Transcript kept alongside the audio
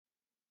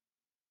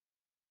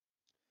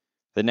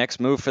The next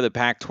move for the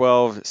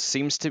Pac-12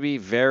 seems to be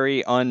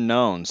very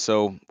unknown.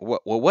 So,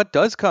 what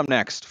does come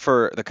next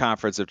for the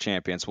Conference of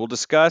Champions? We'll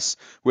discuss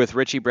with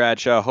Richie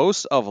Bradshaw,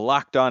 host of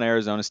Locked On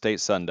Arizona State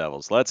Sun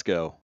Devils. Let's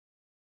go.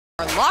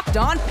 Locked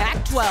On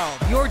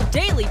Pac-12, your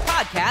daily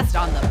podcast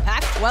on the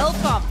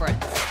Pac-12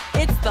 Conference.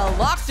 It's the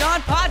Locked On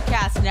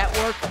Podcast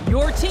Network,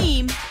 your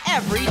team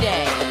every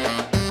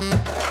day.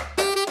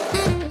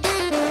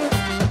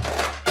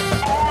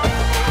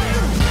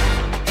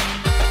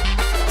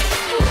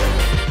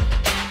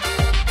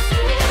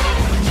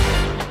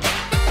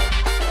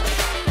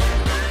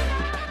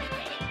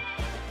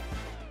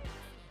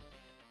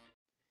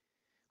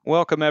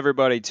 Welcome,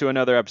 everybody, to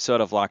another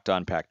episode of Locked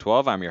On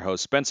Pac-12. I'm your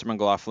host, Spencer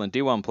McLaughlin,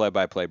 D1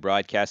 play-by-play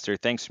broadcaster.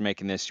 Thanks for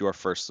making this your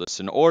first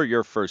listen or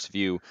your first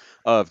view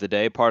of the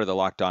day, part of the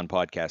Locked On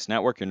Podcast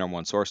Network, your number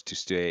one source to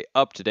stay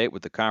up to date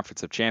with the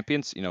Conference of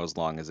Champions, as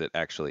long as it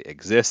actually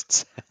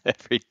exists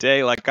every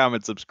day. Like,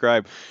 comment,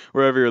 subscribe,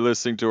 wherever you're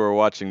listening to or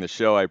watching the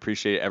show. I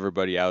appreciate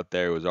everybody out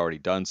there who has already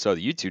done so.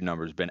 The YouTube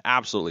numbers have been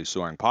absolutely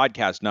soaring.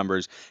 Podcast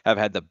numbers have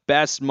had the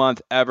best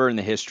month ever in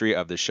the history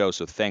of the show,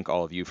 so thank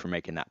all of you for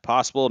making that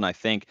possible, and I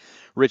thank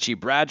Richie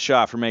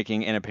Bradshaw for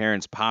making an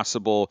appearance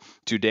possible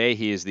today.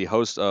 He is the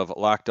host of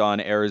Locked On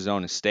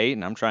Arizona State,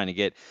 and I'm trying to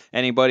get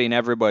anybody and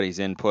everybody's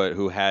input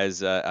who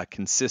has a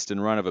consistent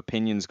run of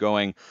opinions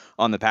going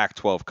on the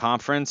Pac-12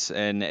 Conference.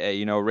 And,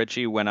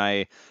 Richie, when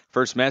I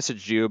first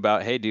messaged you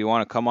about, hey, do you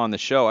want to come on the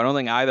show? I don't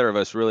think either of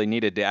us really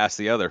needed to ask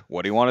the other,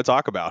 what do you want to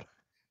talk about?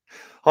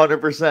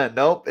 100%.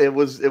 Nope. It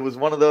was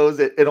one of those.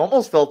 It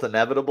almost felt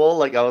inevitable.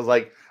 Like I was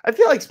like, I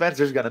feel like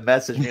Spencer's going to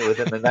message me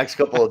within the next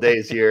couple of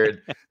days here,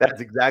 and that's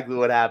exactly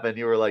what happened.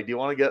 You were like, "Do you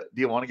want to go?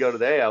 Do you want to go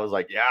today?" I was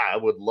like, "Yeah, I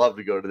would love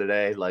to go to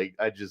today." Like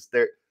I just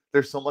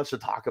there's so much to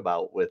talk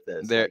about with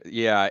this.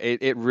 Yeah,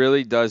 it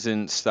really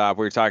doesn't stop.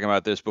 We were talking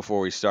about this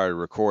before we started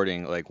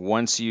recording. Like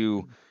once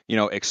you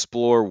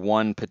explore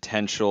one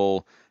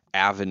potential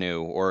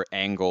avenue or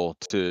angle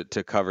to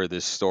cover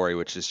this story,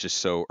 which is just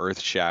so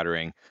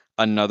earth-shattering,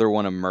 another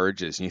one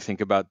emerges, and you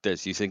think about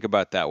this, you think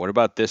about that. What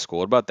about this school?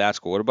 What about that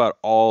school? What about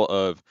all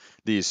of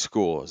these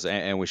schools?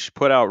 And we should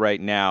put out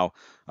right now.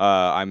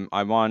 I'm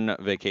on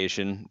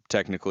vacation,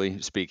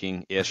 technically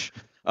speaking, ish.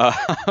 Uh,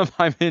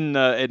 I'm in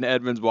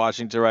Edmonds,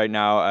 Washington right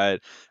now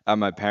at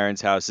my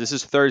parents' house. This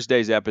is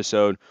Thursday's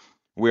episode.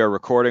 We are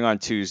recording on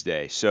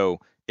Tuesday, so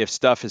if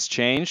stuff has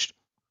changed,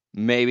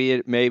 maybe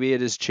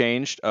it has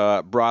changed.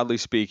 Broadly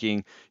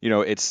speaking,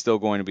 it's still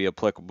going to be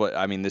applicable. But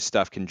I mean, this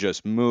stuff can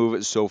just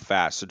move so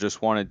fast. So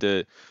just wanted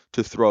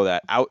to throw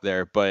that out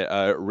there.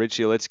 But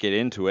Richie, let's get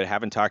into it.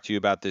 Haven't talked to you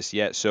about this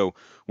yet. So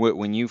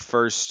when you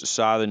first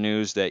saw the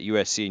news that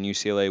USC and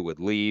UCLA would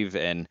leave,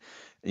 and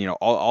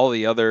all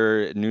the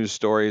other news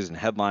stories and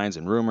headlines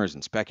and rumors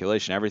and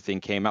speculation, everything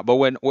came out.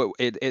 But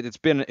it's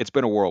been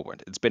a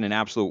whirlwind. It's been an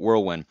absolute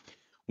whirlwind.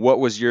 What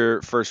was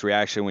your first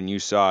reaction when you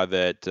saw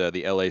that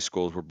the LA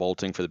schools were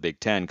bolting for the Big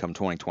Ten come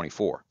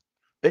 2024?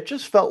 It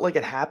just felt like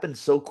it happened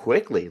so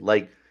quickly.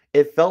 Like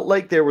it felt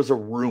like there was a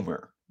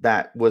rumor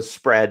that was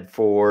spread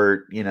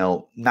for,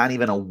 not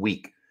even a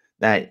week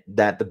that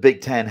the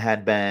Big Ten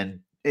had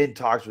been in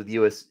talks with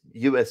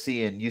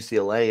USC and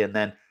UCLA. And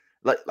then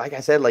like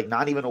I said, like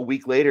not even a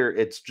week later,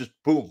 it's just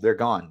boom, they're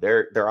gone.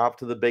 They're off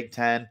to the Big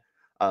Ten,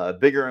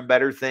 bigger and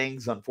better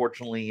things.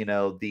 Unfortunately,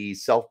 the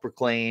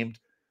self-proclaimed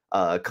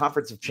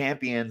Conference of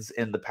Champions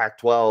in the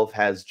Pac-12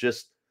 has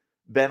just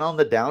been on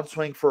the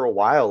downswing for a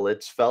while.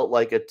 It's felt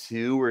like a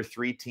 2 or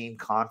 3 team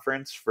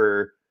conference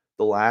for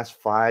the last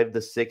 5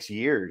 to 6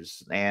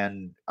 years.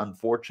 And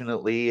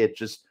unfortunately, it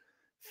just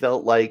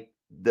felt like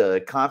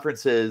the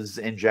conferences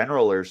in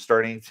general are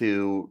starting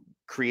to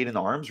create an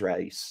arms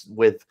race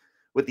with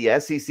the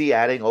SEC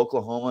adding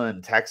Oklahoma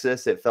and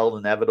Texas. It felt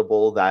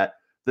inevitable that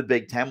the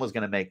Big Ten was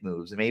going to make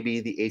moves, and maybe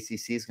the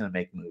ACC is going to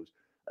make moves.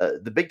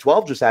 The Big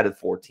 12 just added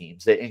 4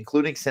 teams,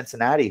 including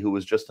Cincinnati, who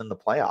was just in the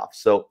playoffs.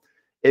 So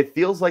it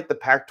feels like the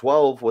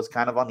Pac-12 was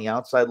kind of on the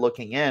outside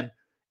looking in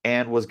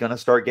and was going to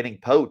start getting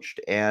poached.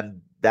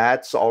 And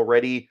that's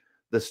already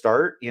the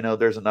start.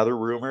 There's another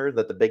rumor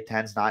that the Big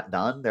Ten's not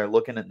done. They're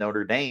looking at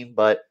Notre Dame,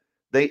 but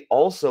they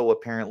also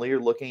apparently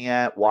are looking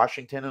at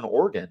Washington and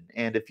Oregon.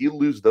 And if you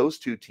lose those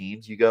 2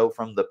 teams, you go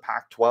from the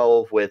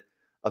Pac-12 with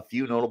a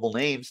few notable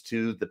names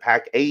to the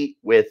Pac-8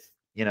 with,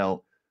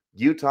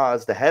 Utah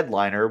is the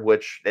headliner,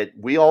 which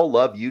we all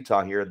love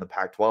Utah here in the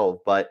Pac-12,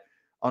 but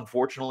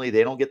unfortunately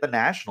they don't get the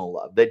national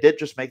love. They did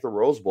just make the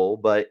Rose Bowl,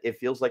 but it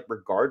feels like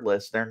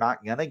regardless, they're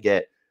not going to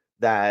get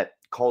that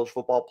college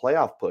football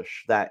playoff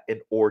push that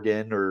an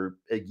Oregon or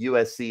a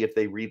USC, if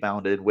they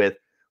rebounded with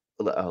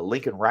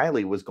Lincoln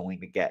Riley, was going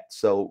to get.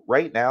 So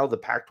right now the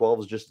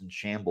Pac-12 is just in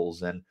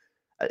shambles, and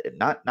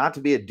not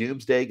to be a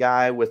doomsday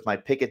guy with my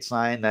picket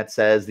sign that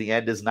says the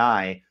end is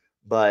nigh,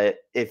 but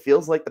it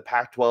feels like the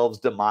Pac-12's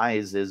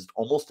demise is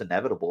almost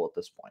inevitable at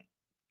this point.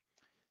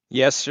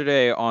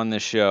 Yesterday on the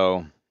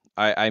show,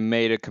 I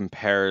made a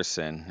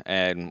comparison,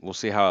 and we'll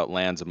see how it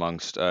lands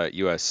amongst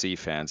USC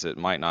fans. It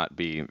might not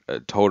be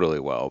totally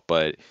well,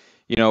 but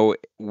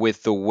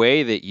with the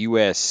way that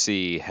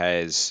USC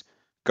has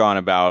gone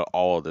about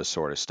all of this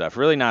sort of stuff.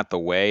 Really not the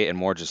way, and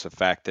more just the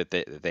fact that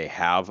they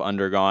have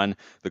undergone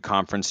the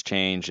conference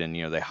change, and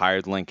they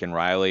hired Lincoln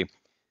Riley.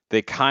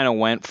 They kind of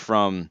went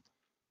from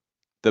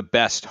the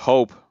best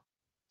hope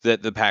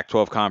that the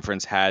Pac-12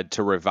 Conference had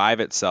to revive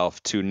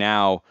itself to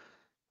now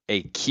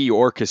a key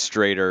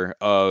orchestrator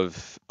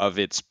of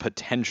its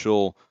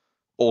potential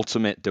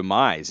ultimate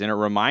demise. And it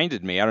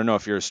reminded me, I don't know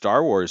if you're a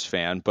Star Wars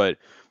fan, but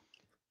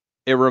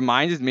it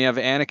reminded me of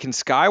Anakin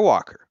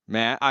Skywalker,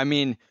 man. I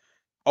mean,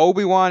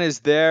 Obi-Wan is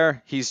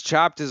there. He's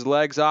chopped his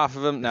legs off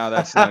of him. Now,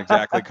 that's not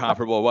exactly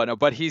comparable,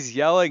 but he's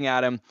yelling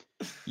at him.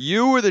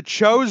 You were the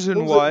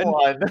chosen one.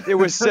 It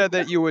was said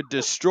that you would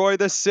destroy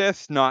the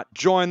Sith, not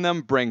join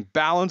them, bring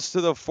balance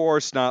to the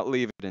Force, not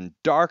leave it in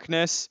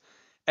darkness.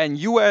 And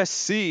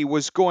USC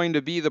was going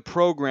to be the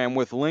program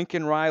with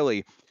Lincoln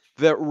Riley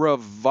that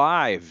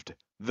revived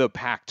the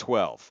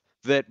Pac-12,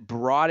 that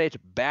brought it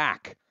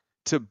back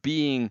to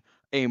being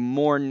a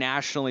more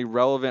nationally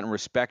relevant and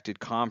respected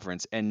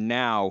conference. And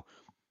now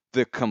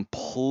the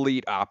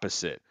complete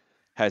opposite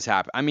has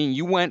happened. I mean,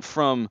 you went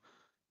from,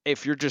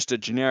 if you're just a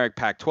generic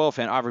Pac-12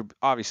 fan,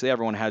 obviously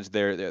everyone has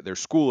their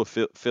school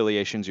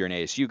affiliations. You're an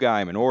ASU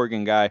guy, I'm an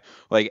Oregon guy.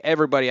 Like,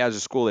 everybody has a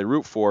school they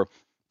root for.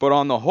 But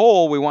on the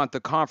whole, we want the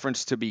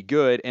conference to be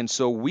good. And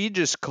so we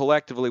just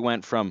collectively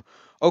went from,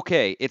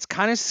 okay, it's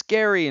kind of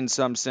scary in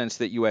some sense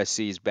that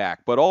USC is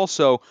back, but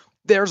also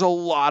there's a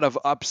lot of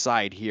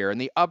upside here.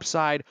 And the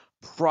upside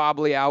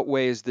probably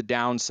outweighs the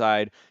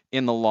downside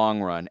in the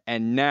long run.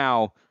 And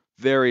now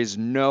there is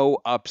no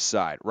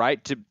upside,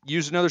 right? To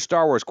use another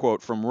Star Wars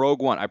quote from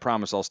Rogue One, I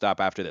promise I'll stop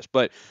after this.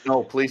 But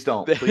no, please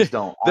don't. Please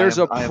don't. There's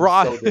I am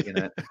so digging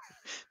it.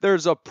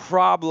 There's a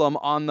problem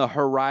on the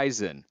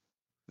horizon.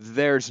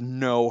 There's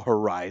no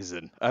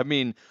horizon. I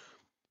mean,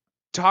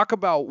 talk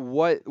about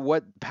what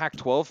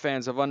Pac-12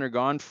 fans have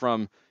undergone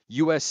from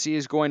USC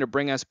is going to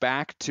bring us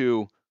back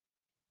to,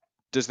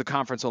 does the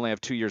conference only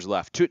have 2 years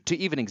left to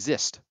even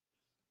exist?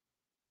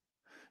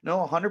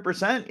 No,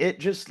 100%. It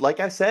just, like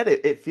I said,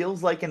 it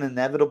feels like an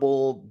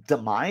inevitable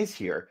demise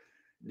here.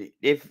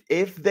 If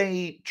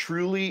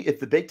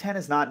the Big Ten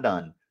is not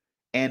done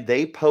and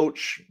they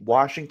poach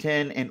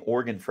Washington and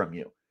Oregon from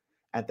you,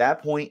 at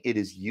that point it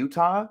is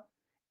Utah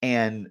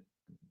and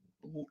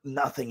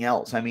nothing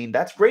else. I mean,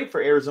 that's great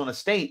for Arizona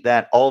State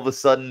that all of a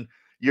sudden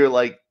you're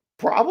like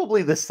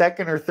probably the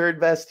second or third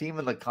best team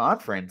in the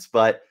conference,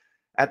 but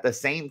at the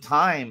same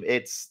time,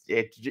 it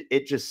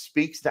just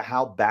speaks to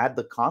how bad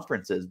the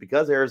conference is,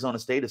 because Arizona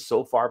State is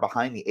so far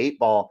behind the 8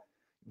 ball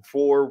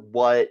for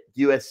what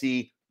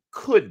USC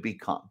could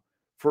become,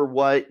 for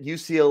what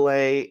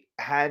UCLA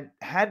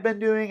had been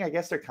doing. I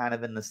guess they're kind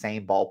of in the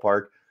same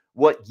ballpark.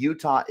 What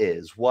Utah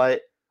is,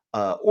 what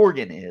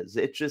Oregon is.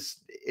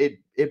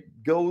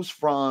 It goes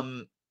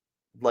from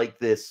like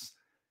this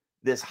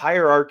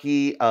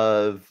hierarchy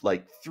of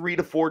like 3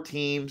 to 4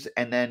 teams,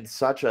 and then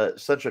such a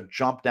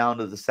jump down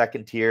to the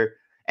second tier.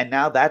 And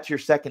now that's your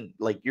second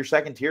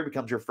tier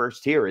becomes your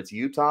first tier. It's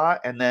Utah,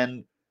 and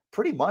then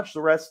pretty much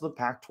the rest of the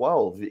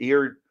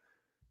Pac-12.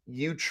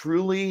 You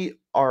truly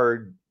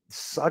are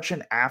such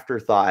an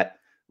afterthought.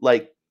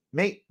 Like,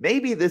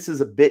 maybe this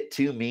is a bit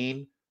too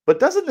mean,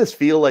 but doesn't this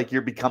feel like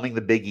you're becoming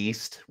the Big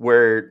East,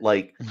 where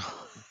like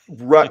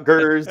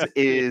Rutgers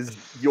is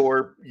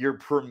your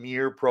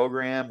premier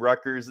program,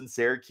 Rutgers and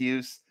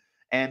Syracuse,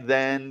 and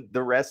then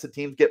the rest of the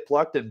teams get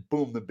plucked and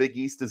boom, the Big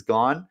East is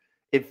gone?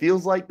 It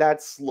feels like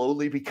that's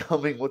slowly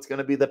becoming what's going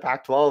to be the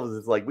Pac-12.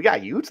 It's like, we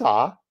got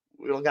Utah.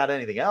 We don't got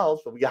anything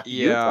else, but we got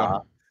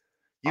Utah.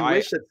 You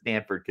wish that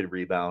Stanford could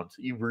rebound.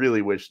 You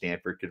really wish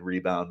Stanford could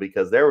rebound,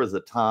 because there was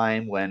a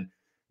time when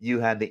you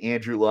had the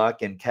Andrew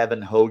Luck and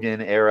Kevin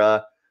Hogan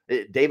era,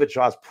 David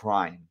Shaw's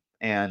prime,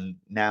 and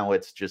now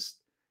it's just,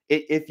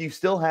 if you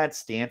still had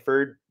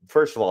Stanford,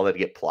 first of all, they'd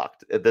get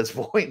plucked at this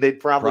point. They'd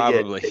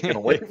probably get taken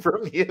away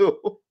from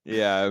you.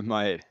 Yeah, it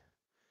might.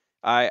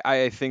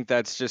 I think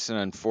that's just an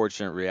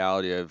unfortunate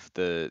reality of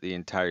the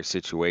entire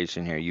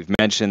situation here. You've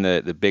mentioned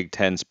the Big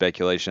Ten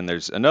speculation.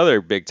 There's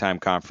another big-time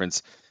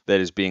conference that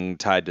is being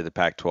tied to the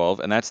Pac-12,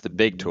 and that's the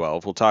Big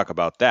 12. We'll talk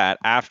about that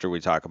after we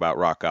talk about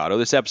Rock Auto.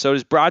 This episode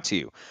is brought to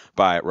you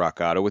by Rock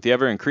Auto. With the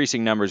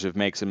ever-increasing numbers of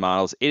makes and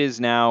models, it is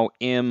now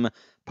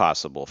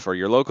impossible for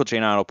your local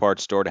chain auto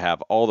parts store to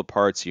have all the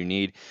parts you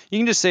need. You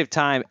can just save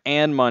time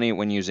and money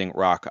when using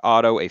Rock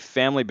Auto, a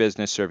family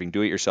business serving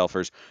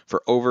do-it-yourselfers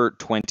for over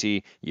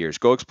 20 years.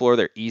 Go explore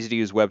their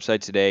easy-to-use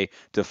website today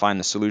to find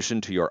the solution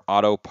to your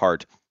auto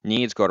part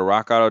needs. Go to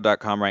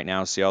rockauto.com right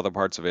now, see all the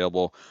parts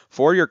available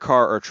for your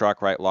car or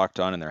truck, right Locked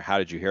On in their How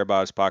Did You Hear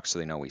About Us box so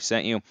they know we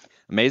sent you.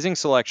 Amazing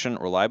selection,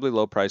 reliably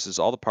low prices,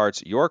 all the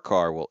parts your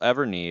car will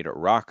ever need.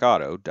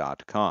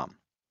 rockauto.com.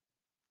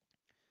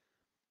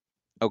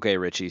 Okay,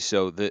 Richie,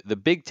 so the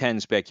Big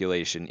Ten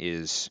speculation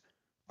is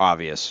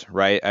obvious,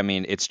 right? I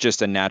mean, it's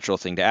just a natural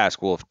thing to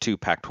ask. Well, if two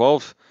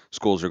Pac-12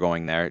 schools are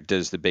going there,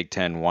 does the Big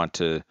Ten want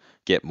to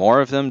get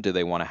more of them? Do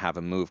they want to have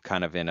a move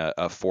kind of in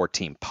a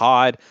four-team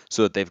pod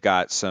so that they've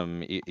got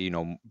some,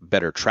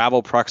 better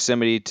travel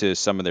proximity to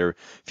some of their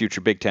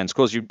future Big Ten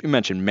schools? You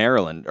mentioned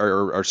Maryland,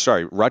 or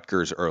sorry,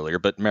 Rutgers earlier,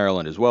 but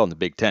Maryland as well in the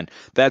Big Ten.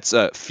 That's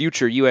a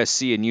future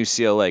USC and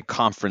UCLA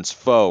conference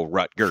foe,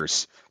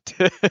 Rutgers,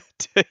 to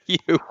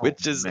you,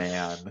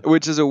 Man.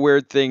 which is a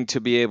weird thing to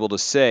be able to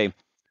say.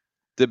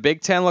 The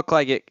Big Ten looked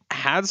like it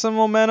had some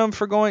momentum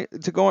for going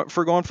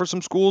for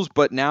some schools,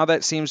 but now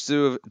that seems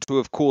to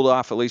have cooled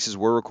off. At least as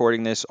we're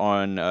recording this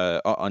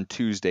on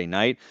Tuesday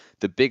night,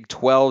 the Big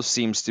 12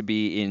 seems to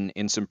be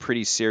in some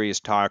pretty serious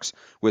talks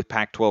with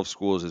Pac-12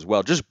 schools as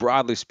well. Just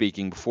broadly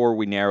speaking, before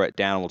we narrow it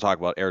down, we'll talk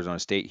about Arizona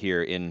State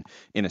here in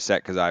a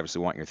sec because I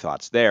obviously want your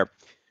thoughts there.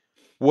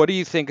 What do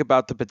you think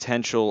about the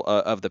potential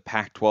of the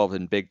Pac-12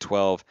 and Big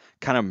 12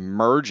 kind of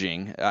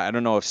merging? I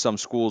don't know if some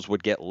schools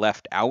would get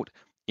left out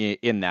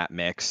in that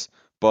mix,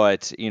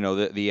 but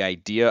the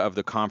idea of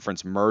the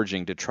conference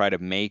merging to try to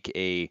make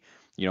a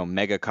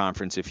mega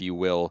conference, if you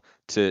will,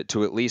 to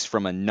at least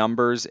from a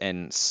numbers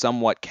and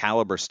somewhat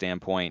caliber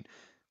standpoint,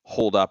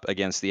 hold up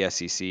against the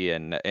SEC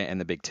and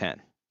the Big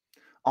Ten.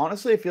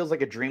 Honestly, it feels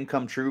like a dream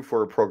come true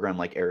for a program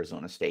like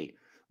Arizona State.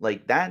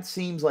 Like that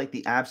seems like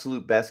the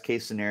absolute best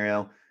case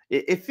scenario.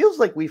 It feels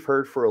like we've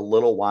heard for a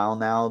little while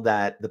now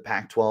that the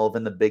Pac-12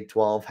 and the Big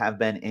 12 have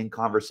been in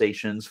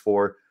conversations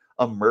for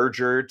a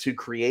merger to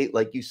create,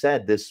 like you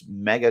said, this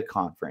mega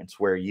conference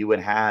where you would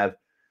have,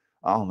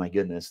 oh my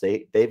goodness,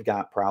 they've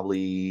got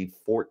probably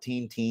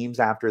 14 teams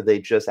after they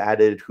just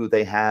added who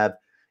they have.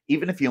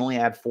 Even if you only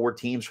add 4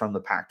 teams from the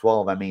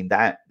Pac-12, I mean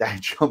that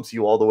jumps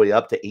you all the way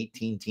up to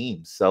 18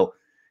 teams. So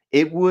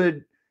it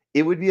would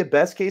be a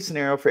best case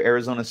scenario for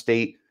Arizona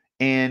State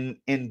in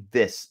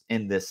this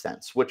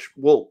sense, which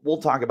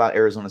we'll talk about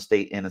Arizona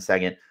State in a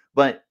second.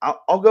 But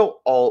I'll go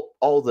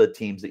all the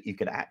teams that you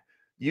can add.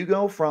 You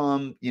go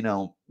from,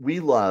 we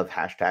love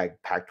hashtag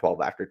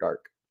Pac-12 After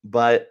Dark,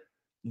 but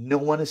no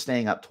one is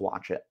staying up to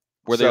watch it.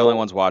 We're the only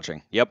ones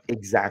watching. Yep.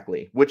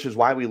 Exactly. Which is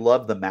why we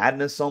love the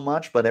madness so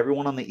much, but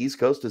everyone on the East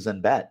Coast is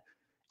in bed.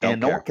 And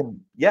no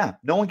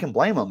one can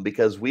blame them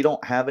because we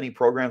don't have any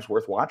programs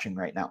worth watching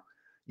right now.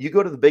 You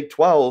go to the Big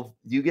 12,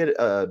 you get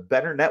a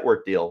better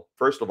network deal,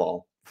 first of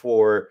all,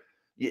 for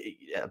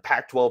a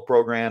Pac-12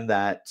 program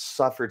that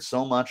suffered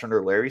so much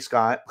under Larry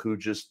Scott, who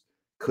just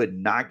could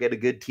not get a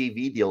good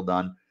TV deal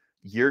done.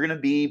 You're going to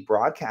be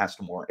broadcast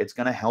more. It's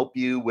going to help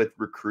you with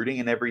recruiting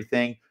and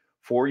everything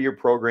for your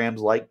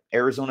programs like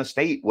Arizona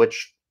State,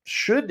 which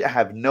should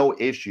have no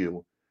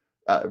issue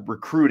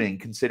recruiting,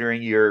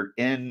 considering you're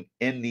in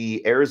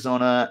the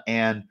Arizona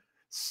and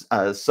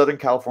Southern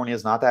California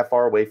is not that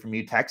far away from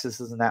you. Texas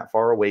isn't that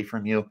far away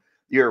from you.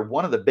 You're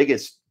one of the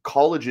biggest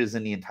colleges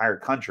in the entire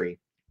country.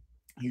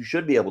 You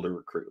should be able to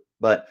recruit,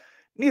 but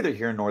neither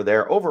here nor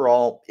there.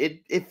 Overall,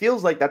 it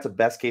feels like that's a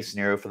best case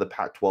scenario for the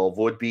Pac-12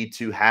 would be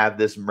to have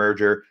this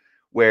merger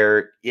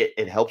where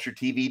it helps your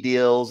TV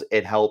deals.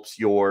 It helps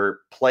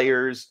your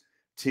players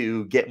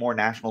to get more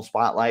national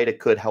spotlight. It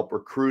could help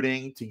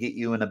recruiting to get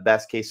you in a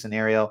best case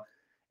scenario.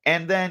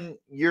 And then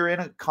you're in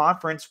a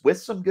conference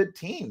with some good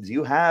teams.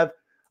 You have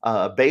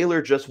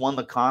Baylor just won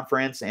the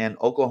conference and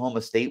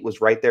Oklahoma State was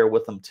right there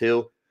with them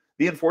too.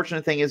 The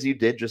unfortunate thing is you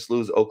did just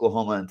lose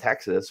Oklahoma and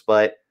Texas,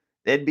 but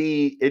it'd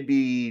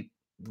be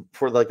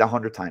for like the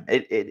 100th time.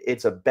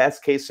 It's a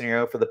best case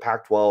scenario for the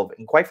Pac-12,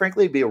 and quite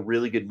frankly, it'd be a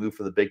really good move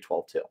for the Big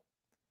 12 too.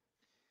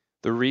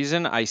 The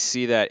reason I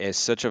see that as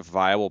such a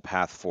viable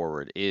path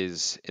forward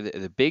is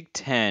the Big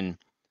 10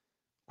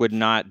 would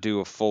not do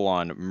a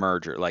full-on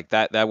merger like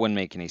that. That wouldn't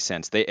make any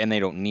sense. They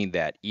don't need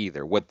that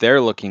either. What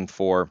they're looking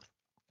for,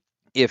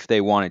 if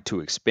they wanted to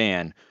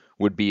expand,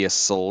 would be a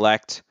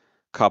select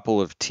couple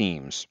of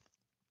teams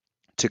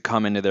to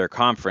come into their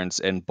conference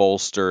and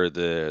bolster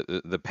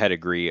the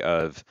pedigree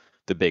of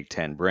the Big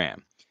Ten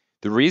brand.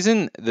 The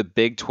reason the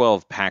Big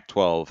 12,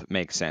 Pac-12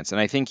 makes sense, and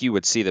I think you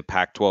would see the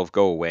Pac-12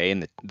 go away,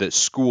 and the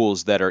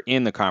schools that are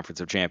in the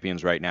Conference of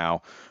Champions right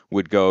now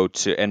would go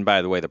to, and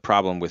by the way, the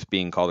problem with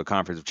being called a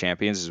Conference of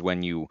Champions is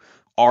when you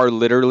are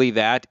literally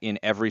that in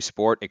every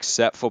sport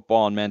except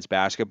football and men's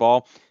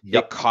basketball,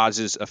 It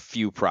causes a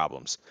few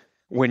problems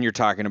when you're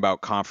talking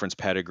about conference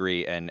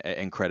pedigree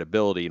and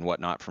credibility and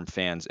whatnot from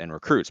fans and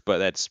recruits, but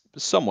that's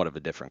somewhat of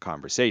a different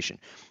conversation.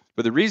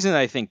 But the reason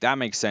I think that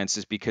makes sense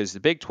is because the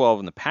Big 12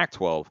 and the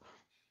Pac-12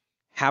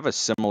 have a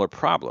similar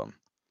problem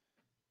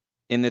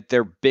in that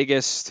their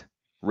biggest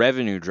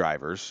revenue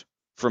drivers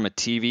from a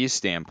TV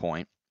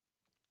standpoint,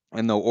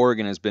 and though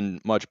Oregon has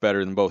been much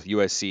better than both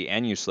USC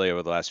and UCLA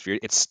over the last few years,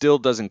 it still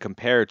doesn't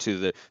compare to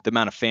the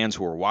amount of fans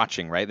who are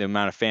watching, right? The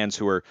amount of fans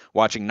who are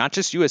watching not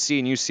just USC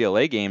and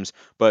UCLA games,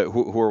 but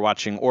who are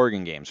watching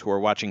Oregon games, who are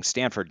watching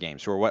Stanford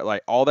games, who are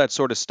like all that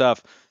sort of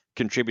stuff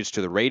contributes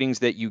to the ratings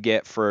that you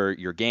get for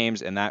your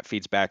games, and that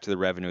feeds back to the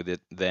revenue that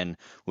then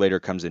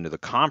later comes into the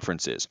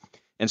conferences.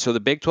 And so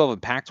the Big 12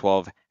 and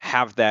Pac-12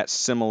 have that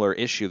similar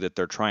issue that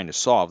they're trying to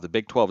solve. The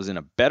Big 12 is in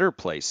a better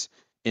place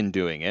in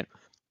doing it,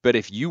 But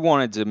if you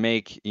wanted to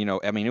make,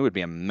 I mean, it would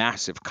be a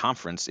massive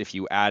conference if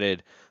you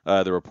added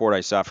the report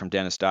I saw from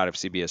Dennis Dodd of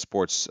CBS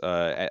Sports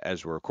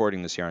as we're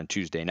recording this here on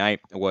Tuesday night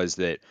was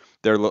that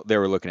they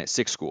were looking at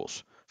 6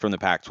 schools from the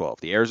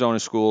Pac-12: the Arizona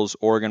schools,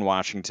 Oregon,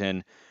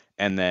 Washington,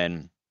 and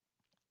then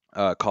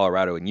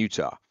Colorado and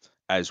Utah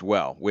as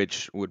well,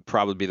 which would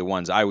probably be the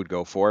ones I would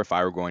go for if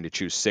I were going to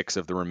choose 6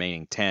 of the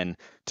remaining 10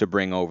 to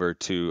bring over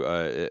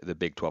to the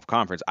Big 12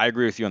 Conference. I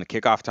agree with you on the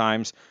kickoff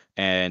times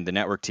and the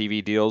network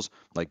TV deals.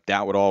 Like,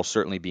 that would all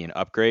certainly be an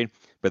upgrade.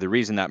 But the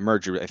reason that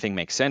merger, I think,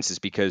 makes sense is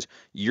because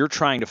you're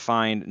trying to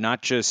find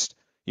not just,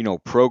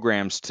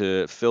 programs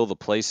to fill the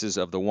places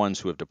of the ones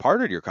who have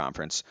departed your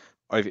conference,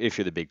 if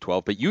you're the Big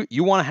 12, but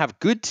you want to have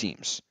good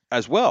teams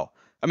as well.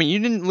 I mean, you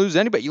didn't lose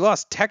anybody. You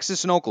lost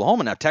Texas and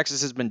Oklahoma. Now,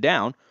 Texas has been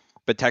down,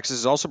 but Texas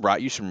has also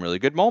brought you some really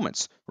good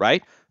moments,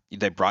 right?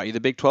 They brought you the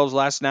Big 12's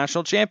last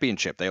national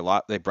championship. They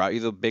brought you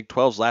the Big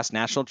 12's last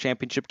national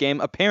championship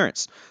game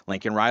appearance.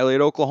 Lincoln Riley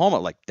at Oklahoma,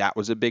 like, that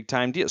was a big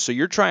time deal. So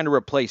you're trying to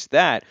replace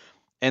that.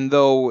 And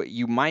though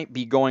you might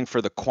be going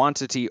for the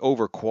quantity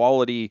over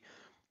quality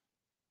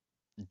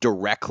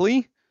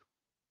directly,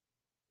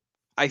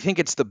 I think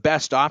it's the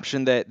best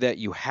option that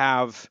you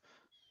have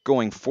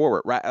going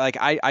forward, right? Like,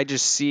 I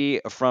just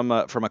see from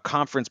a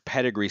conference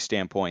pedigree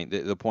standpoint,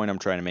 the point I'm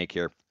trying to make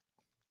here,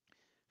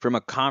 from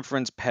a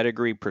conference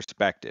pedigree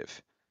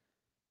perspective,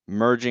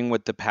 merging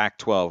with the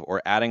Pac-12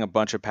 or adding a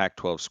bunch of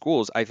Pac-12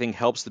 schools, I think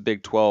helps the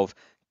Big 12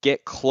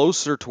 get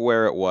closer to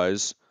where it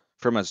was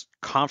from a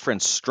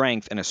conference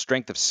strength and a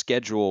strength of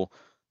schedule,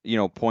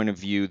 point of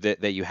view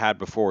that you had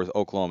before with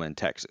Oklahoma and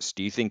Texas.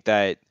 Do you think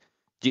that?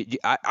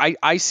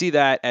 I see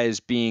that as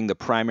being the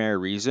primary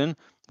reason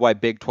why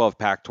Big 12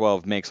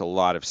 Pac-12 makes a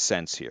lot of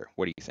sense here.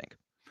 What do you think?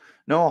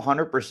 No,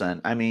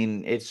 100%. I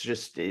mean,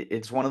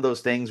 it's one of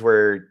those things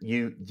where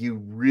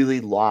you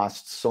really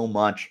lost so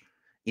much,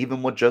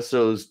 even with just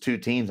those 2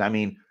 teams. I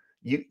mean,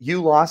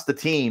 you lost the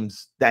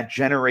teams that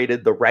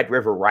generated the Red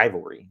River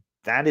rivalry.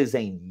 That is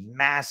a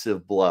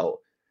massive blow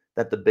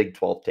that the Big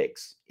 12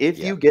 takes. If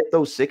you get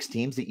those 6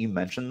 teams that you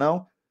mentioned,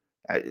 though,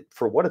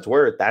 for what it's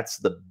worth, that's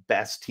the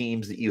best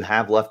teams that you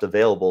have left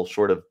available,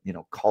 short of,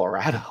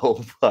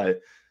 Colorado.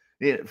 But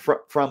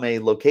from a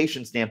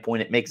location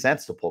standpoint, it makes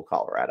sense to pull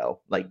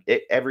Colorado. Like,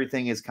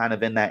 everything is kind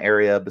of in that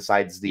area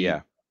besides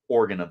the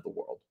Oregon of the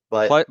world.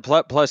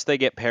 But plus they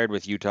get paired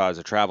with Utah as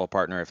a travel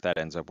partner if that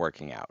ends up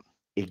working out.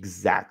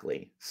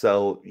 Exactly.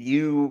 So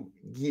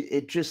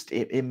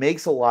it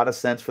makes a lot of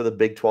sense for the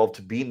Big 12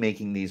 to be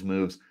making these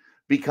moves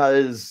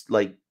because,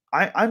 like,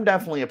 I'm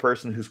definitely a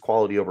person who's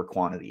quality over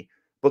quantity.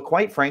 But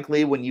quite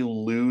frankly, when you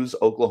lose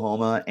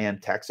Oklahoma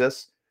and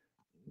Texas,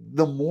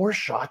 the more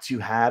shots you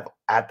have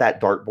at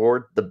that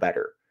dartboard, the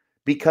better.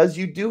 Because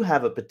you do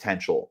have a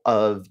potential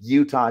of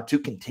Utah to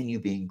continue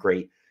being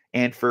great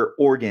and for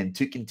Oregon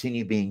to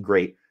continue being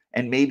great.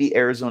 And maybe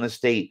Arizona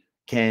State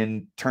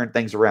can turn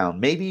things around.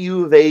 Maybe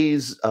U of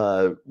A's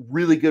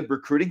really good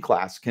recruiting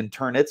class can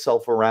turn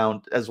itself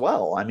around as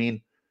well. I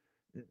mean,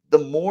 the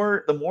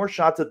more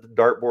shots at the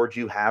dartboard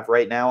you have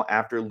right now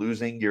after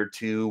losing your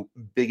 2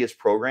 biggest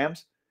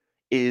programs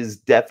is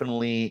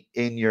definitely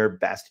in your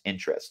best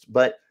interest.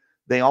 But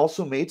they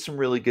also made some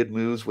really good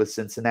moves with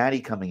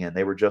Cincinnati coming in.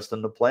 They were just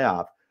in the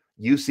playoff.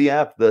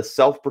 UCF, the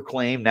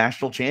self-proclaimed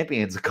national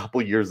champions a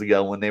couple years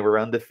ago when they were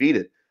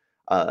undefeated.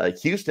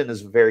 Houston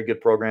is a very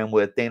good program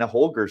with Dana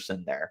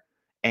Holgerson there.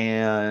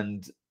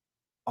 And,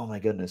 oh my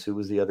goodness, who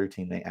was the other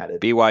team they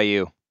added?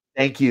 BYU.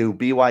 Thank you,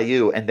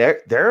 BYU. And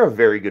they're a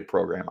very good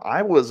program.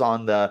 I was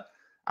on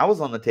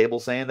the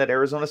table saying that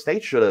Arizona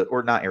State should have,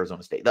 or not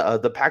Arizona State,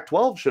 the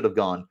Pac-12 should have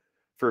gone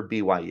for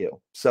BYU.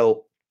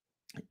 So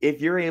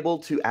if you're able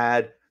to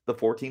add the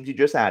 4 teams you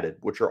just added,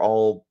 which are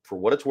all, for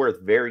what it's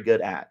worth, very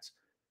good adds,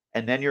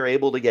 and then you're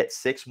able to get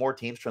 6 more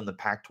teams from the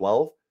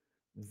Pac-12,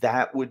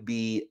 that would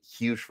be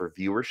huge for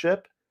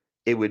viewership.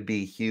 It would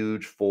be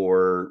huge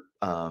for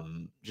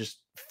just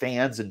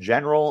fans in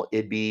general.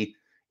 It'd be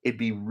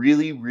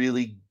really,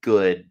 really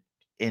good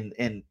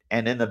in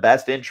the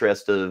best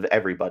interest of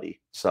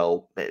everybody.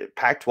 So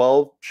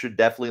Pac-12 should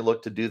definitely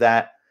look to do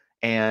that,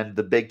 and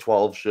the Big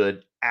 12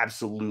 should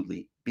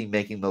absolutely be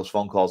making those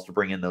phone calls to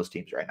bring in those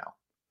teams right now.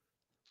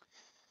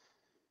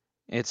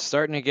 It's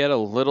starting to get a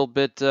little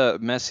bit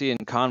messy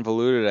and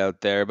convoluted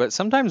out there, but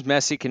sometimes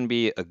messy can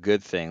be a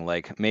good thing.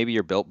 Like, maybe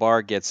your Built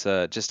Bar gets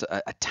just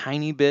a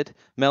tiny bit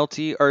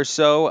melty or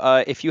so.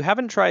 If you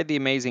haven't tried the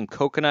amazing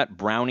coconut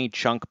brownie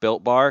chunk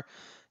Built Bar,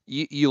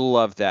 you'll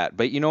love that.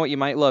 But you know what you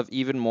might love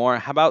even more?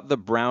 How about the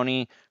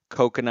brownie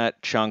coconut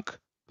chunk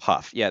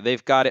puff? Yeah,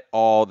 they've got it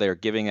all. They're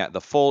giving it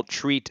the full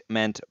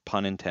treatment,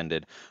 pun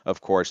intended,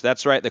 of course.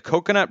 That's right, the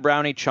coconut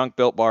brownie chunk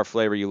Built Bar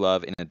flavor you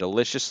love in a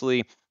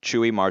deliciously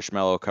chewy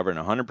marshmallow covered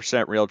in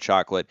 100% real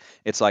chocolate.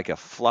 It's like a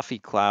fluffy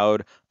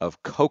cloud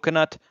of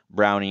coconut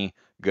brownie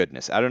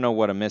goodness. I don't know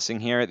what I'm missing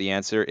here. The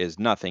answer is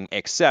nothing,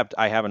 except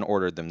I haven't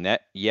ordered them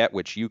yet,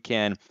 which you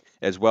can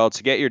as well.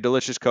 To get your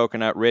delicious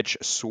coconut, rich,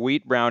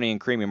 sweet brownie, and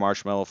creamy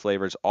marshmallow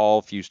flavors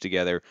all fused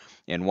together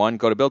in one,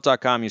 go to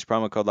Built.com, use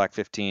promo code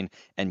LOCK15,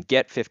 and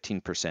get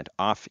 15%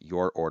 off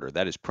your order.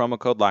 That is promo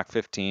code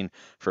LOCK15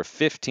 for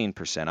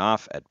 15%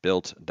 off at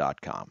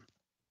Built.com.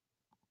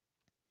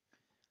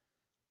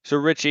 So,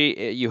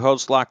 Richie, you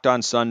host Locked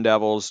On Sun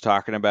Devils,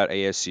 talking about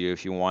ASU.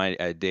 If you want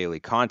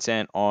daily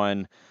content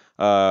on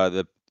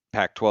the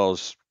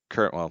Pac-12's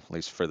current, well, at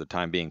least for the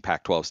time being,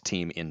 Pac-12's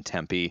team in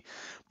Tempe,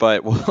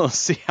 but we'll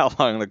see how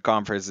long the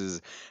conference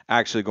is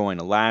actually going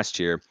to last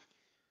here.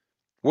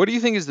 What do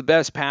you think is the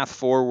best path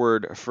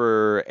forward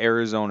for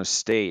Arizona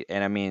State?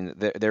 And I mean,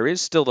 there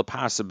is still the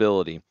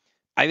possibility.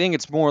 I think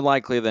it's more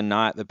likely than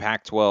not the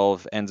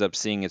Pac-12 ends up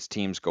seeing its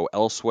teams go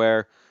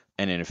elsewhere.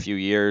 And in a few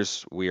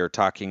years, we are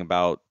talking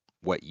about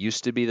what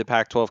used to be the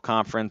Pac-12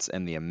 Conference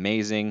and the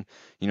amazing,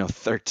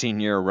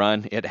 13-year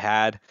run it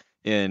had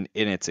in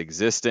its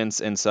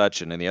existence and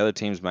such. And then the other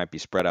teams might be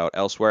spread out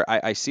elsewhere.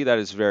 I see that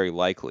as very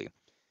likely.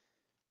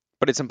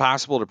 But it's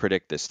impossible to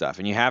predict this stuff,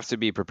 and you have to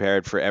be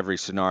prepared for every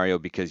scenario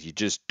because you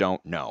just don't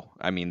know.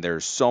 I mean,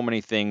 there's so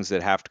many things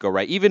that have to go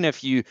right. Even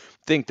if you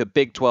think the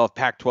Big 12,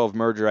 Pac-12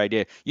 merger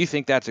idea, you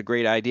think that's a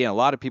great idea, and a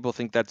lot of people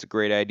think that's a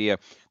great idea,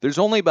 there's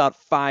only about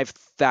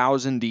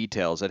 5,000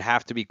 details that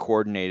have to be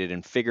coordinated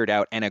and figured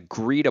out and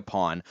agreed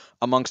upon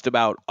amongst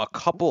about a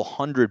couple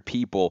hundred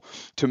people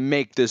to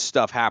make this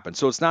stuff happen.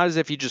 So it's not as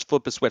if you just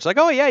flip a switch, like,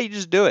 oh yeah, you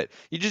just do it.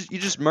 You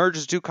just merge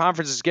the two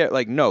conferences together.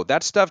 Like, no,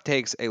 that stuff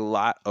takes a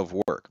lot of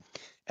work.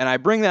 And I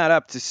bring that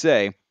up to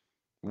say,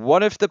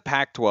 what if the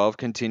Pac-12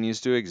 continues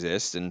to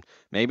exist and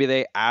maybe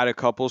they add a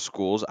couple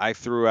schools? I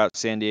threw out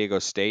San Diego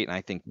State, and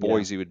I think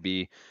Boise would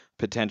be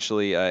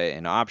potentially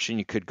an option.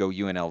 You could go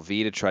UNLV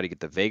to try to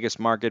get the Vegas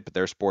market, but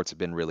their sports have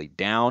been really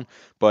down.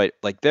 But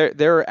like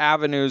there are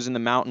avenues in the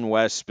Mountain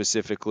West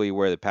specifically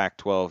where the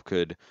Pac-12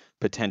 could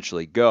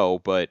potentially go.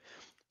 But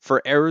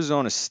for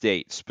Arizona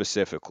State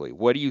specifically,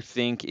 what do you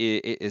think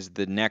is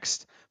the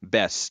next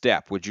best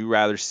step? Would you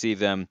rather see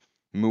them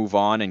move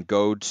on and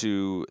go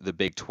to the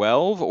Big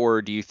 12,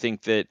 or do you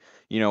think that,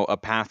 a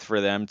path for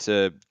them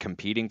to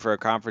competing for a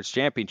conference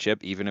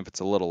championship, even if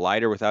it's a little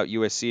lighter without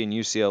USC and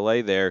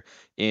UCLA there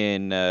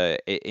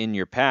in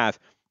your path,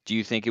 do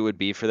you think it would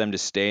be for them to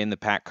stay in the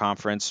Pac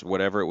conference,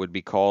 whatever it would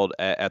be called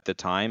at the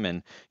time,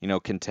 and,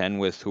 contend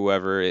with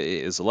whoever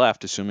is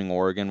left, assuming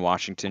Oregon,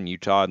 Washington,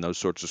 Utah, and those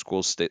sorts of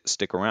schools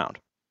stick around?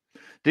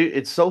 Dude,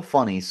 it's so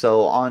funny.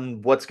 So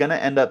on what's going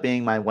to end up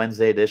being my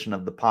Wednesday edition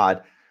of the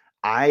pod,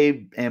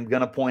 I am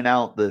going to point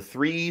out the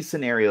three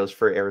scenarios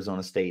for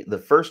Arizona State. The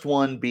first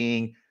one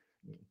being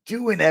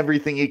doing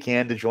everything you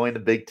can to join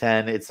the Big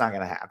Ten. It's not going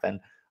to happen.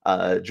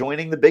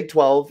 Joining the Big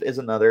 12 is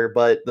another,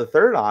 but the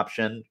third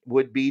option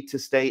would be to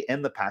stay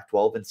in the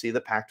Pac-12 and see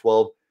the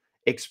Pac-12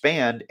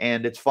 expand.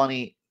 And it's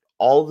funny,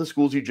 all of the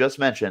schools you just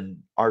mentioned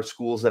are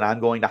schools that I'm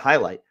going to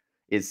highlight.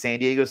 Is San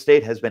Diego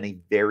State has been a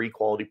very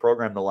quality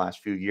program the last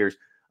few years.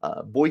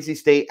 Boise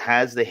State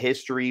has the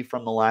history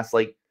from the last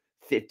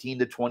 15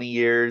 to 20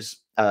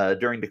 years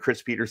during the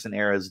Chris Peterson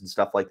eras and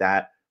stuff like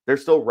that. They're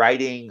still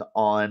riding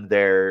on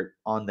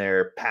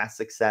their past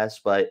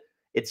success, but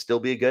it'd still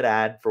be a good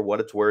ad for what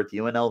it's worth.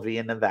 UNLV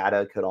and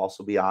Nevada could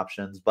also be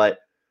options. But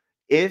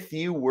if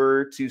you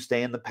were to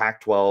stay in the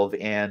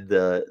Pac-12 and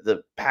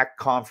the Pac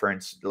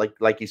conference,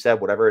 like you said,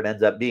 whatever it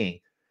ends up being,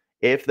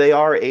 if they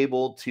are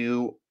able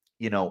to,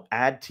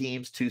 add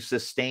teams to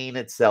sustain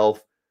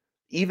itself,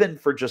 even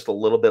for just a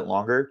little bit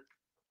longer,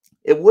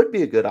 it would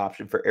be a good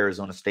option for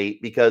Arizona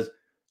State because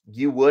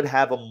you would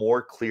have a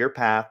more clear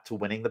path to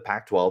winning the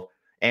Pac-12.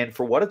 And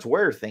for what it's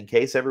worth, in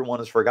case everyone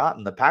has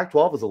forgotten, the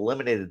Pac-12 has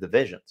eliminated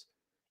divisions.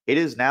 It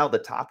is now the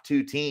top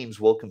two teams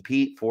will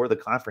compete for the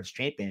conference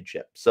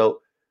championship.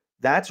 So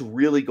that's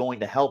really going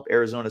to help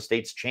Arizona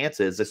State's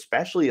chances,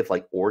 especially if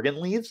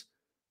Oregon leaves.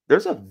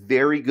 There's a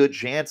very good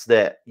chance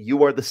that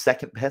you are the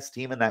second best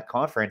team in that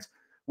conference,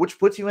 which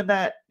puts you in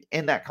that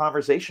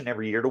conversation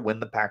every year to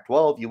win the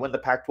Pac-12. You win the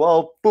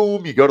Pac-12,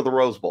 boom, you go to the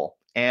Rose Bowl.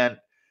 And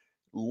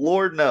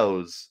Lord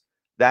knows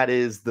that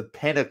is the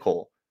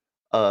pinnacle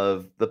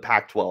of the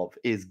Pac-12,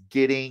 is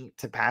getting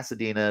to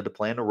Pasadena to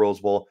play in the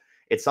Rose Bowl.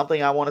 It's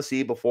something I want to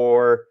see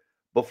before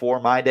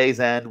my day's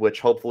end,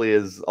 which hopefully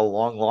is a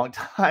long, long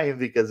time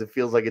because it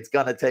feels like it's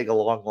going to take a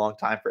long, long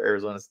time for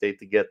Arizona State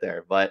to get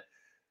there. But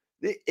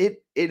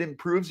it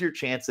improves your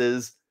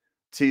chances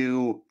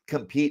to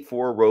compete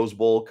for a Rose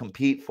Bowl,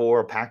 compete for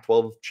a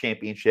Pac-12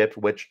 championship,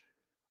 which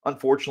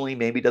unfortunately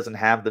maybe doesn't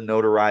have the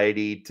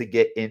notoriety to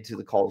get into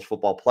the college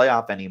football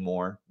playoff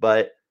anymore.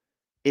 But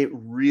it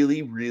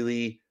really,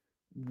 really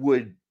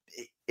would,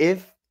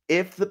 if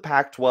the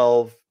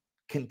Pac-12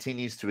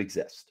 continues to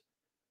exist,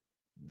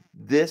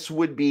 this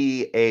would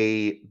be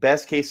a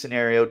best case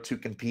scenario to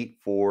compete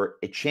for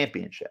a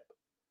championship.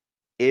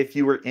 If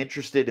you were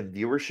interested in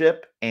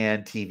viewership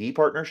and TV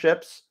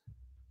partnerships,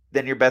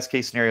 then your best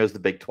case scenario is the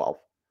Big 12.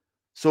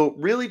 So it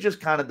really just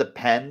kind of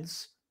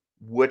depends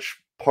which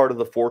part of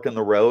the fork in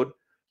the road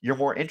you're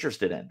more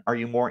interested in. Are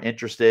you more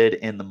interested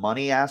in the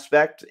money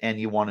aspect and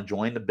you want to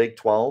join the Big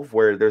 12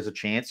 where there's a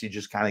chance you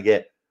just kind of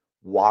get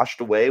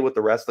washed away with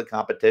the rest of the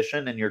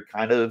competition and you're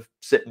kind of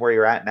sitting where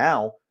you're at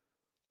now?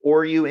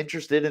 Or are you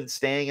interested in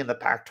staying in the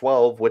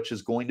Pac-12, which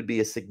is going to be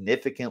a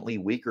significantly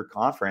weaker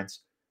conference,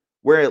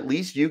 where at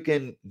least you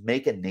can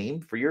make a name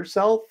for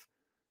yourself?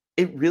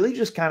 It really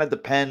just kind of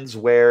depends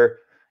where,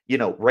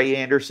 Ray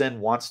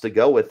Anderson wants to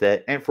go with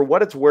it. And for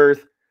what it's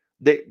worth,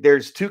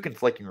 there's two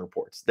conflicting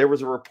reports. There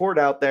was a report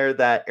out there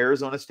that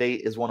Arizona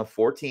State is one of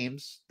 4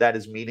 teams that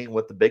is meeting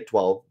with the Big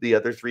 12, the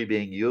other 3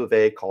 being U of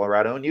A,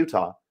 Colorado, and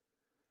Utah.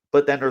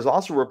 But then there's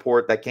also a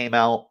report that came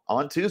out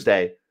on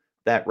Tuesday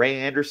that Ray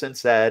Anderson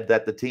said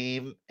that the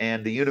team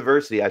and the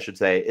university, I should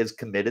say, is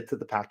committed to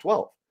the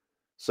Pac-12.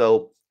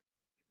 So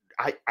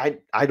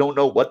I don't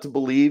know what to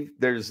believe.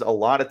 There's a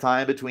lot of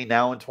time between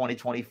now and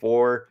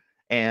 2024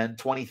 and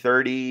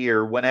 2030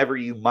 or whenever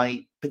you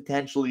might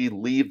potentially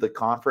leave the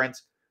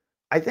conference.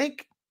 I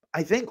think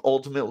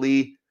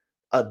ultimately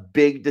a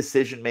big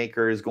decision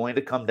maker is going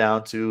to come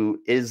down to,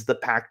 is the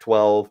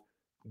Pac-12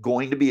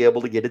 going to be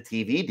able to get a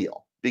TV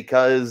deal?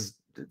 Because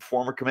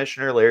former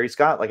commissioner Larry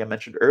Scott, like I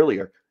mentioned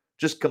earlier,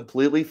 just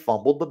completely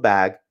fumbled the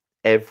bag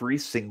every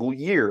single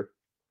year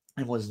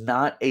and was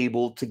not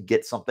able to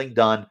get something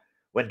done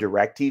when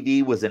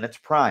DirecTV was in its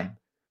prime.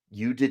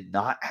 You did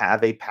not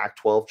have a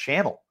Pac-12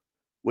 channel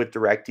with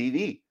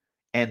DirecTV,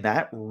 and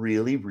that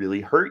really,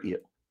 really hurt you.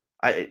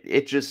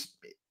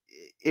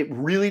 It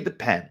really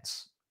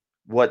depends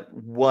what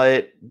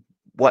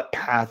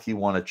path you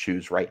want to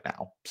choose right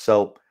now.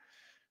 So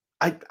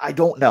I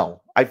don't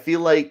know. I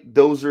feel like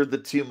those are the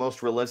 2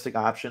 most realistic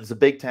options. The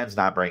Big Ten's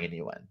not bringing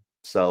you in.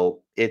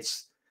 So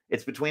it's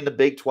between the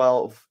Big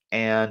 12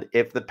 and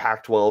if the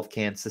Pac-12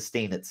 can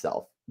sustain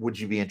itself. Would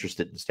you be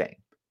interested in staying?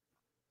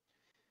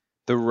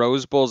 The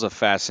Rose Bowl is a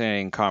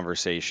fascinating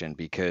conversation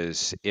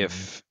because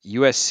if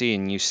USC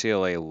and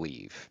UCLA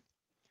leave,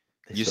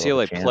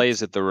 UCLA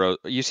plays at the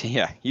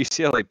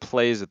UCLA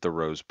plays at the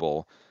Rose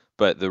Bowl,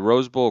 but the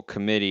Rose Bowl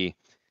committee,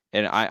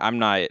 and I'm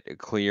not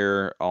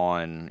clear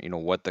on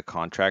what the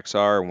contracts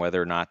are and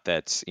whether or not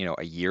that's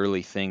a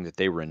yearly thing that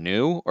they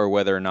renew, or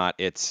whether or not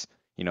it's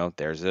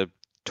there's a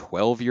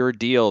 12-year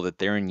deal that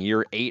they're in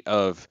year 8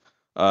 of,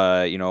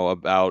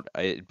 about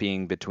it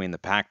being between the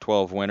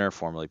Pac-12 winner,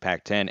 formerly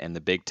Pac-10, and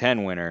the Big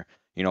Ten winner,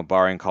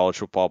 barring college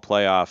football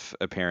playoff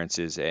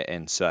appearances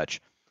and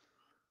such.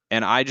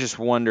 And I just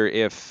wonder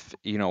if,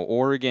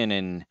 Oregon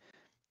and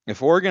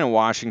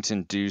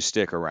Washington do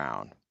stick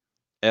around,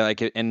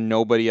 and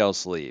nobody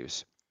else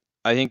leaves,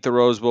 I think the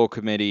Rose Bowl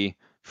committee,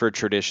 for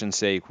tradition's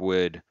sake,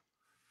 would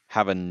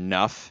have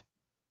enough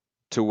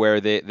to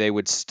where they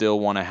would still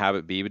want to have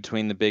it be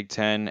between the Big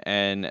Ten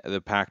and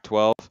the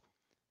Pac-12.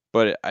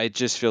 But it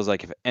just feels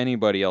like if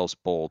anybody else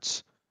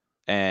bolts,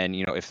 and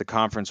if the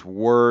conference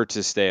were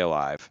to stay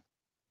alive,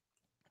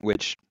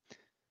 which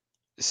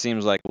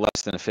seems like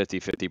less than a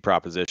 50-50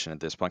 proposition at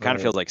this point. Kind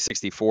of feels like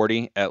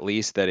 60-40 at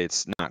least that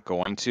it's not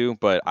going to,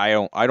 but I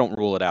don't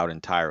rule it out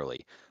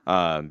entirely,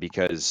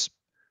 because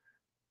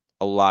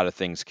a lot of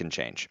things can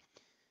change.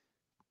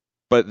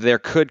 But there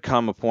could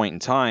come a point in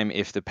time,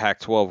 if the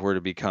Pac-12 were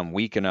to become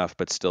weak enough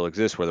but still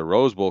exist, where the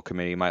Rose Bowl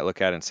committee might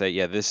look at it and say,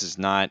 yeah, this is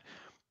not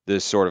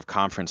this sort of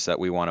conference that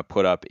we want to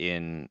put up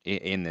in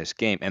this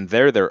game. And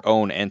they're their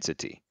own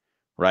entity,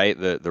 right?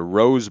 The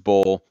Rose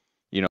Bowl,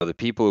 the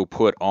people who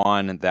put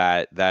on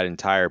that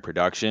entire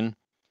production,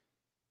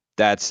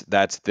 that's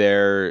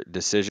their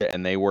decision,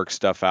 and they work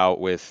stuff out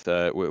with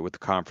the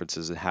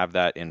conferences and have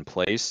that in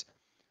place.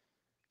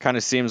 Kind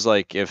of seems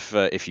like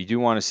if you do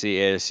want to see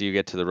ASU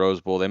get to the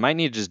Rose Bowl, they might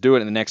need to just do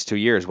it in the next 2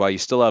 years while you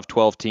still have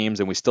 12 teams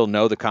and we still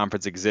know the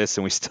conference exists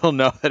and we still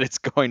know that it's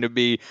going to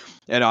be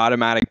an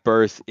automatic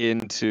berth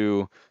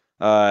into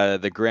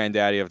the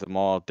Grandaddy of them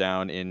all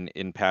down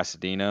in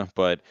Pasadena.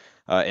 But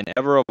an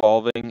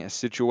ever-evolving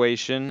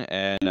situation,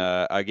 and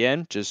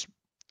again,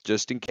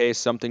 just in case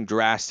something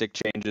drastic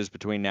changes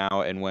between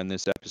now and when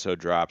this episode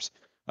drops.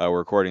 We're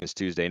recording this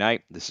Tuesday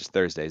night. This is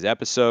Thursday's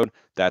episode.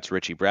 That's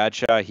Richie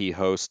Bradshaw. He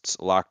hosts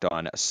Locked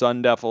On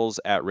Sun Devils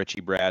at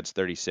Richie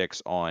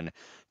Brads36 on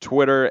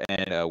Twitter,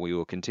 and we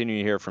will continue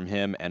to hear from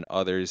him and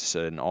others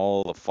and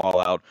all the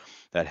fallout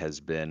that has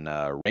been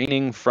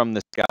raining from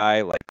the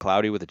sky like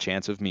cloudy with a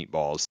chance of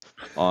meatballs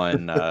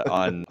on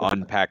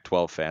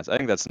Pac-12 fans. I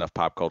think that's enough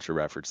pop culture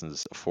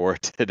references for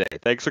today.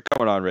 Thanks for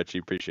coming on, Richie.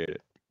 Appreciate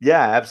it.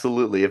 Yeah,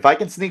 absolutely. If I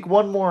can sneak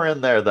one more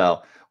in there,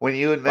 though, when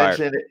you had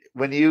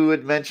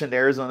mentioned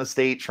Arizona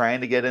State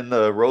trying to get in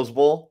the Rose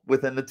Bowl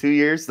within the 2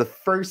 years, the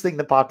first thing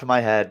that popped in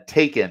my head,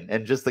 taken,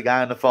 and just the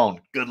guy on the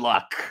phone, good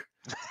luck.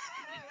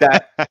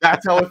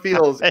 That's how it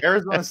feels.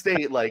 Arizona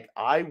State, like,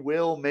 I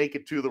will make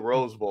it to the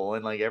Rose Bowl,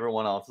 and like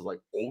everyone else is like,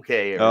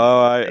 okay.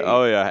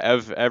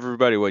 Yeah,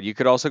 everybody would. You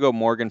could also go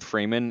Morgan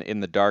Freeman in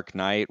The Dark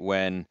Knight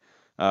when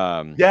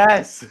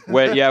yes,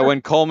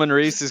 when Coleman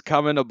Reese is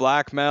coming to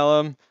blackmail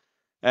him.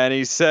 And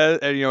he says,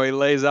 and he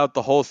lays out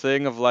the whole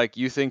thing of like,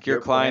 you think your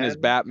Your client is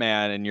plan,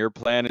 Batman and your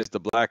plan is to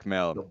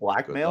blackmail to him. Good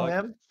blackmail luck.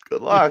 him.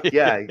 Good luck.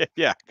 Yeah,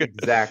 Yeah,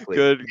 exactly.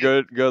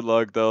 good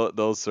luck.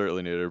 They'll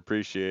certainly need it.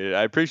 Appreciate it.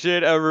 I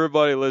appreciate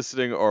everybody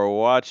listening or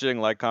watching.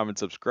 Like, comment,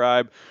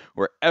 subscribe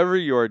wherever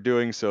you are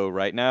doing so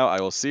right now.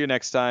 I will see you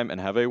next time and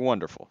have a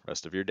wonderful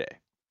rest of your day.